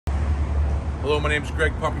Hello, my name is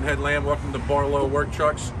Greg Pumpkinhead Lamb. Welcome to Barlow Work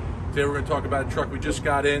Trucks. Today we're going to talk about a truck we just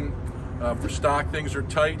got in. For stock, things are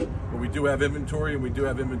tight, but we do have inventory, and we do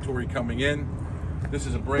have inventory coming in. This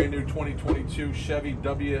is a brand new 2022 Chevy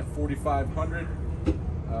W4500,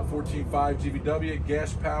 14.5 GVW,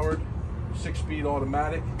 gas powered, 6-speed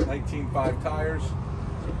automatic, 19.5 tires.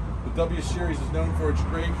 The W series is known for its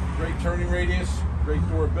great turning radius, great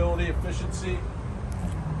durability, efficiency.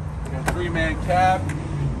 We got a 3-man cab,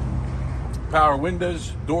 power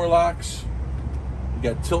windows, door locks.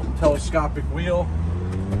 You got tilt and telescopic wheel.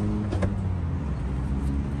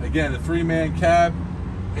 Again, a 3-man cab,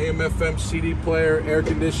 AM/FM CD player, air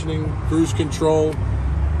conditioning, cruise control.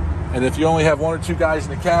 And if you only have 1 or 2 guys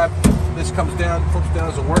in the cab, this comes down, flips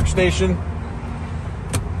down as a workstation.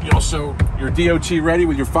 You also, you're DOT ready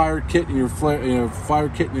with your fire kit and your fire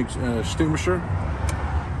kit and extinguisher.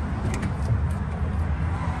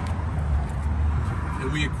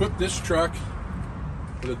 And we equipped this truck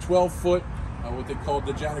with a 12-foot, what they call,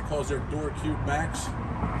 Dejana calls their Door Cube Max.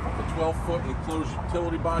 A 12-foot enclosed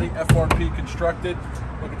utility body, FRP constructed.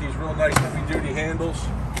 Look at these real nice heavy-duty handles.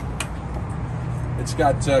 It's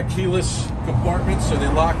got keyless compartments, so they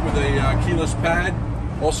lock with a keyless pad.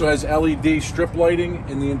 Also has LED strip lighting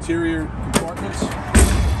in the interior compartments.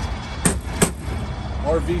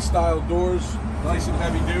 RV-style doors, nice and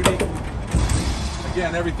heavy-duty.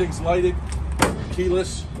 Again, everything's lighted,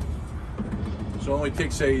 keyless, so it only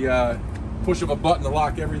takes a push of a button to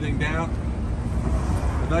lock everything down.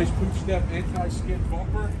 A nice poof step anti-skid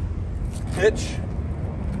bumper, hitch.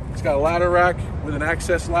 It's got a ladder rack with an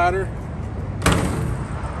access ladder.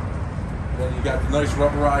 Then you got the nice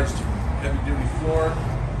rubberized heavy-duty floor,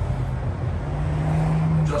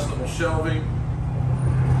 adjustable shelving.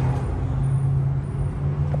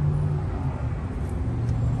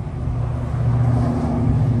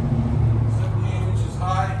 78 inches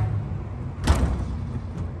high.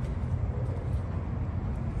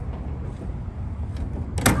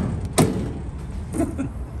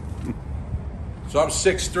 So I'm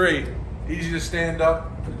 6'3", easy to stand up.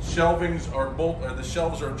 The shelvings are the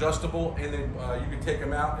shelves are adjustable, and then you can take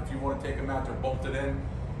them out if you want to take them out. They're bolted in,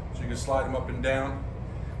 so you can slide them up and down.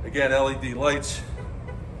 Again, LED lights.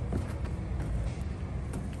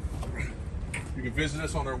 You can visit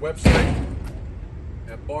us on our website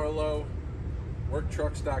at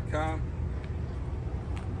barlowworktrucks.com.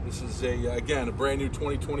 This is again a brand new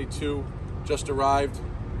 2022, just arrived,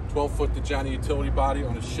 12-foot Dejana utility body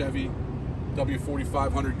on a Chevy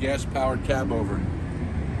W4500 gas-powered cab over.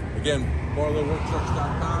 Again,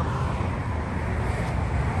 barlowworktrucks.com.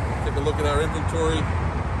 Take a look at our inventory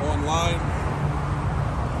online.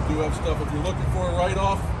 We do have stuff. If you're looking for a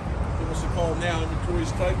write-off, give us a call now. Inventory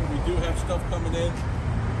is tight, but we do have stuff coming in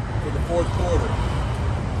for the 4th quarter.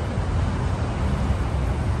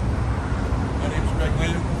 My name is Greg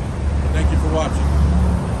Lamb. Thank you for watching.